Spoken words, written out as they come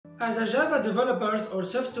As a Java developers or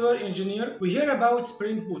software engineer, we hear about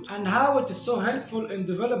Spring Boot and how it is so helpful in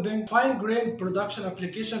developing fine-grained production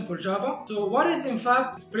application for Java. So what is in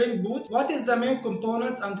fact Spring Boot? What is the main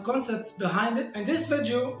components and concepts behind it? In this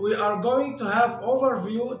video, we are going to have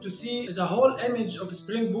overview to see the whole image of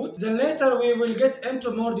Spring Boot. Then later we will get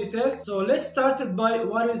into more details. So let's start it by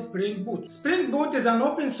what is Spring Boot. Spring Boot is an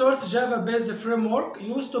open source Java-based framework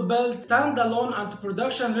used to build standalone and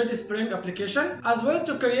production-ready Spring application, as well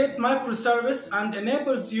to create microservice, and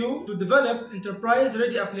enables you to develop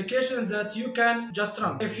enterprise-ready applications that you can just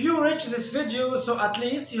run. If you reach this video, so at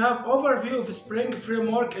least you have overview of Spring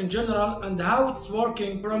framework in general and how it's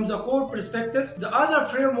working from the core perspective. The other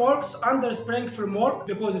frameworks under Spring framework,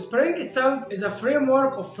 because Spring itself is a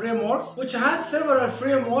framework of frameworks which has several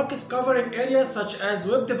frameworks covering areas such as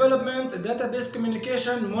web development, database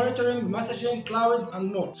communication, monitoring, messaging, clouds,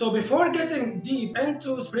 and more. So before getting deep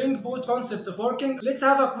into Spring Boot concepts of working, let's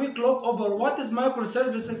have a quick look over what is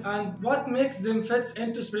microservices and what makes them fit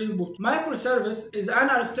into Spring Boot. Microservice is an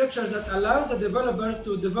architecture that allows the developers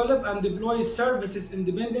to develop and deploy services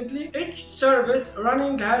independently. Each service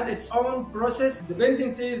running has its own process,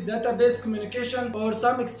 dependencies, database communication, or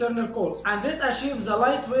some external calls. And this achieves a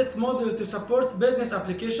lightweight model to support business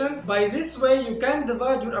applications. By this way, you can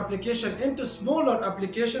divide your application into smaller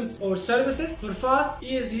applications or services for fast,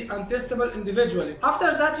 easy, and testable individually.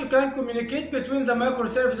 After that, you can communicate between the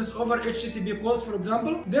microservices over HTTP calls, for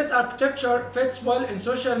example. This architecture fits well in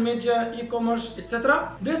social media, e-commerce,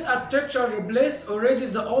 etc. This architecture replaced already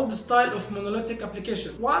the old style of monolithic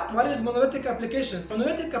application. What is monolithic application?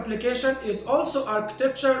 Monolithic application is also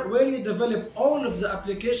architecture where you develop all of the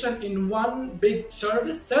application in one big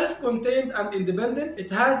service, self-contained and independent. It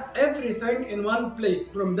has everything in one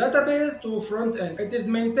place, from database to front end. It is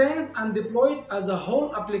maintained and deployed as a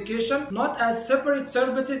whole application, not as separate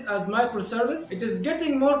services as microservice. It is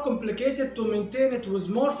getting more complicated to maintain it with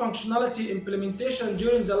more functionality implementation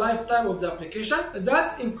during the lifetime of the application.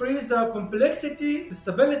 That increases the complexity, the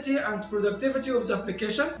stability, and productivity of the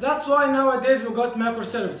application. That's why nowadays we got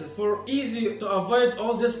microservices, for easy to avoid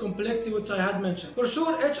all this complexity which I had mentioned. For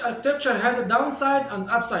sure, each architecture has a downside and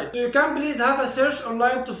upside, so you can please have a search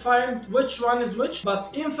online to find which one is which, but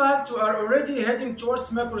in fact we are already heading towards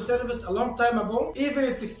microservice a long time ago. Even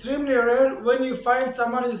it's extremely rare when you find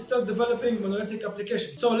someone is still developing monolithic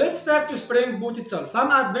application. So let's back to Spring Boot itself.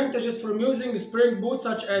 Some advantages from using Spring Boot,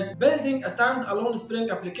 such as building a standalone Spring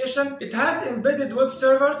application. It has embedded web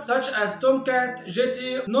servers such as Tomcat,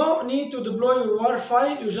 Jetty. No need to deploy your WAR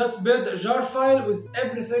file, you just build a jar file with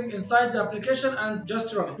everything inside the application and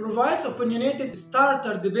just run it. Provides opinionated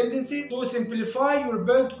starter dependencies to simplify your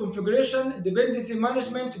build configuration, dependency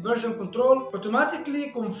management, version control,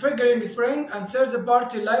 automatically configuring Spring and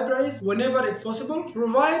third-party libraries whenever it's possible.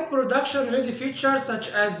 Provide production-ready features such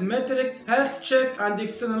as metrics, health check, and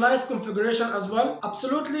externalized configuration as well.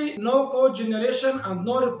 Absolutely no code generation and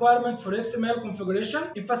no requirement for XML configuration.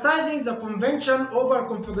 Emphasizing the convention over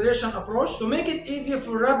configuration approach to make it easy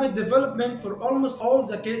for rapid development for almost all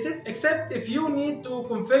the cases, except if you need to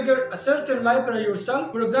configure a certain library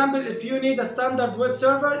yourself. For example, if you need a standard web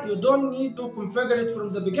server, you don't need to configure it from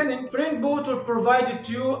the beginning. Spring Boot will provide it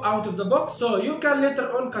to you out of the box, so you can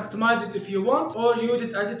later on customize it if you want or use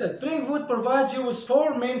it as it is. Spring Boot provides you with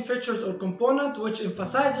 4 main features or components which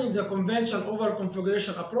emphasizing the convention over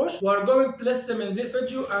configuration approach. We are going to list them in this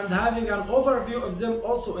video and having an overview of them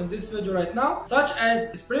also in this video right now, such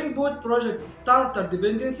as Spring Boot project starter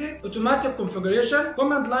dependencies, automatic configuration,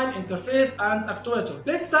 command line interface, and Actuator.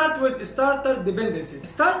 Let's start with starter dependencies.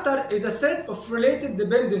 Starter is a set of related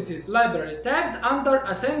dependencies libraries tagged under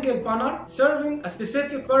a single banner serving a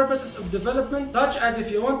specific purposes of development, such as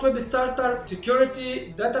if you want web starter,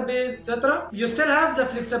 security, database, etc. You still have the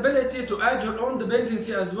flexibility to add your own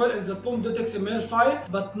dependency as well in the pom.xml file,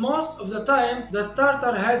 but most of the time the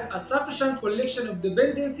starter has a sufficient collection of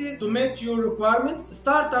dependencies to meet your requirements.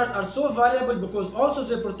 Starters are so valuable because also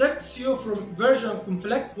they protect you from version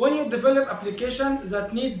conflicts when you develop applications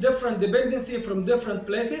that need different dependency from different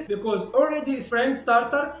places, because already Spring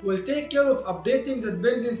Starter will take care of updating the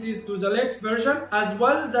dependencies to the latest version, as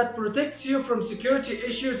well that protects you from security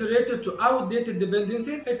issues related to outdated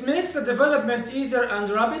dependencies. It makes the development easier and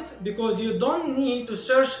rapid because you don't need to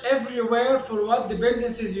search everywhere for what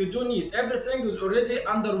dependencies you do need. Everything is already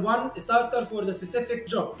under one starter for the specific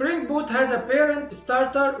job. Spring Boot has a parent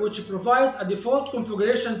starter which provides a default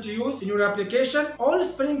configuration to use in your application. All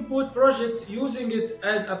Spring Boot projects using it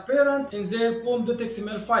as a parent in their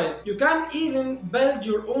pom.xml file. You can even build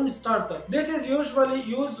your own starter. This is usually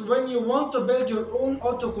used when you want to build your own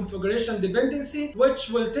auto configuration dependency, which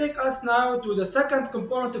will take us now to the second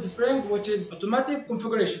component of Spring, which is automatic automatic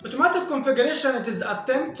configuration. Automatic configuration, it is the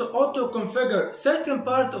attempt to auto-configure certain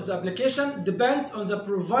part of the application depends on the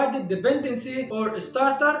provided dependency or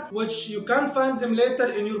starter, which you can find them later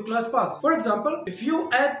in your class path. For example, if you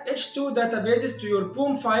add H2 databases to your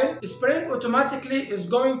POM file, Spring automatically is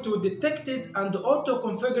going to detect it and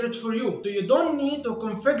auto-configure it for you. So you don't need to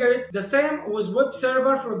configure it the same with web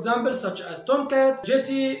server, for example, such as Tomcat,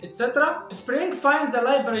 Jetty, etc. Spring finds the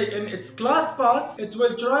library in its class path. It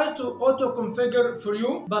will try to auto-configure for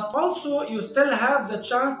you, but also you still have the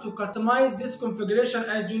chance to customize this configuration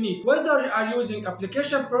as you need, whether you are using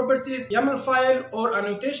application properties, YAML file, or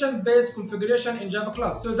annotation-based configuration in Java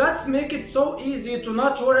class. So that's make it so easy to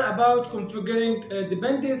not worry about configuring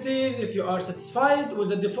dependencies if you are satisfied with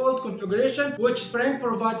the default configuration which Spring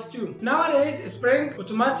provides to you. Nowadays, Spring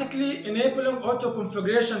automatically enabling auto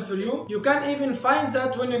configuration for you. You can even find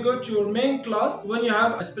that when you go to your main class. When you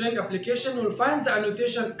have a Spring application, you will find the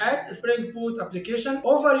annotation at springBoot application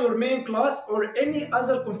over your main class or any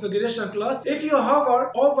other configuration class. If you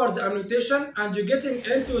hover over the annotation and you're getting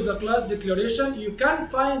into the class declaration, you can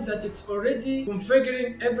find that it's already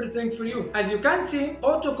configuring everything for you. As you can see,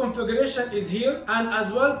 auto configuration is here, and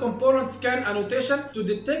as well component scan annotation to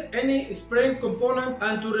detect any Spring component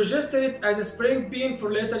and to register it as a Spring bean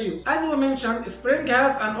for later use. As we mentioned, Spring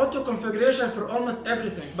have an auto configuration for almost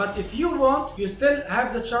everything, but if you want, you still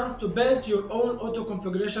have the chance to build your own auto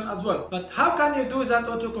configuration as well. But how can you do that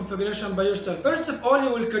auto configuration by yourself? First of all,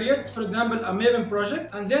 you will create, for example, a Maven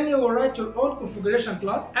project, and then you will write your own configuration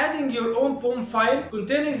class, adding your own POM file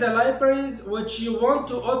containing the libraries which you want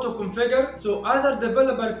to auto configure, so other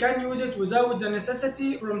developer can use it without the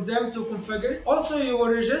necessity from them to configure it. Also, you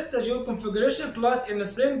will register your configuration class in a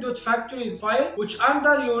spring.factories file, which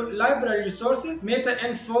under your library resources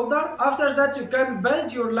meta-env folder. After that, you can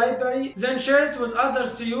build your library, then share it with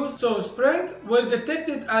others to use. So Spring will detect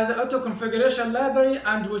it as an auto configuration library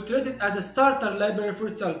and will treat it as a starter library for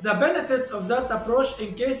itself. The benefits of that approach,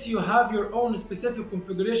 in case you have your own specific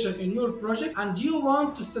configuration in your project and you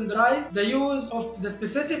want to standardize the use of the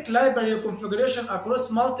specific library configuration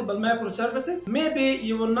across multiple microservices, maybe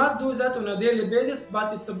you will not do that on a daily basis,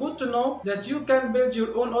 but it's good to know that you can build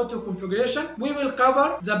your own auto configuration. We will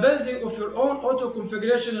cover the building of your own auto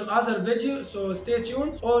configuration in other videos, so stay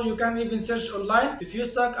tuned, or you can even search online if you're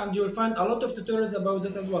stuck and you will find a lot of tutorials about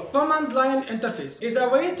that as well. Command line interface is a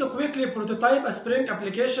way to quickly prototype a Spring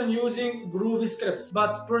application using Groovy scripts,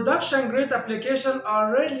 but production grade applications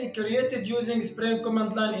are rarely created using Spring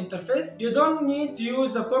command line interface. You don't need to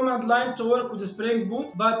use the command line to work with the Spring Boot,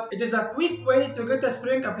 but it is a quick way to get a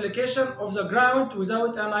Spring application off the ground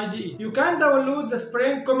without an IDE. You can download the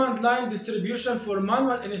Spring command line distribution for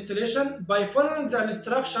manual installation by following the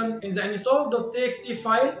instruction in the install.txt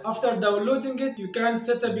file. After downloading it, you can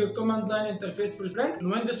set up your command line interface for Spring in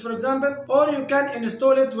Windows, for example, or you can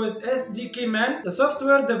install it with SDKman. The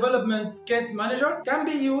software development kit manager can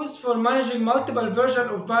be used for managing multiple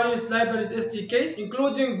versions of various libraries SDKs,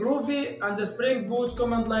 including Groovy and the Spring Boot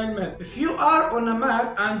command line man. If you are on a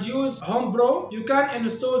Mac and use Homebrew, you can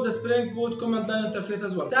install the Spring Boot command line interface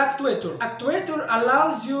as well. The Actuator. Actuator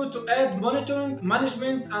allows you to add monitoring,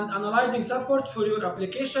 management, and analyzing support for your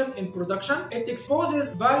application in production. It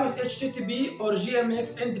exposes various HTTP or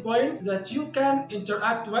GMX endpoints that you can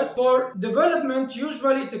interact with. For development,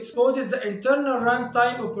 usually it exposes the internal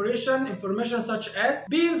runtime operation information such as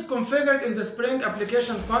beans configured in the Spring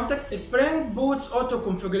application context, Spring Boot's auto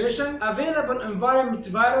configuration, available environment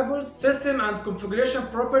variables, system and configuration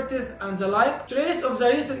properties, and the like, trace of the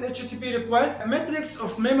recent HTTP request, metrics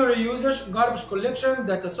of memory usage, garbage collection,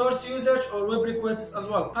 data source usage, or web requests as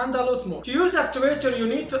well, and a lot more. To use Actuator, you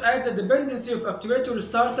need to add the dependency of Actuator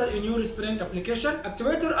starter in your Spring application.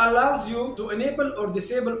 Actuator allows you to enable or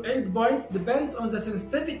disable endpoints, depends on the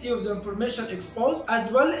sensitivity of the information exposed,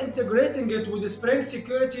 as well integrating it with the Spring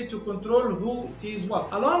security to control who sees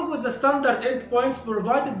what. Along with the standard endpoints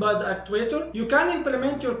provided by the Actuator, you can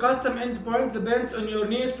implement your custom endpoint depends on your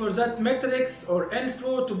need for that metrics or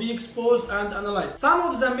info to be exposed and analyzed. Some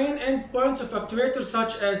of the main endpoints of Actuator,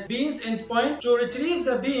 such as beans endpoint to retrieve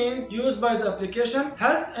the beans used by the application,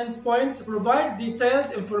 health endpoint provides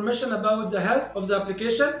detailed information about the health of the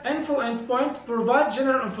application, info endpoint provides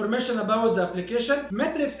general information about the application,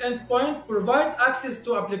 metrics endpoint provides access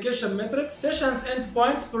to application metrics, sessions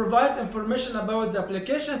endpoints provides information about the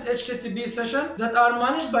application's HTTP session that are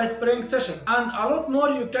managed by Spring Session, and a lot more.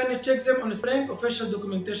 You can check them on Spring official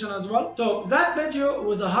documentation as well. So that video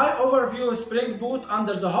was a high overview of Spring Boot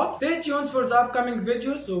under the hood. Stay tuned for the upcoming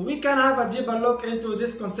videos so we can have a deeper look into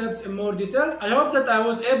these concepts in more details. I hope that I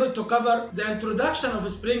was able to cover the introduction of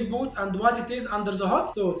Spring Boot and what it is under the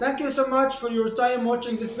hood. So thank you so much for your time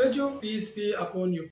watching this video. video. Peace be upon you.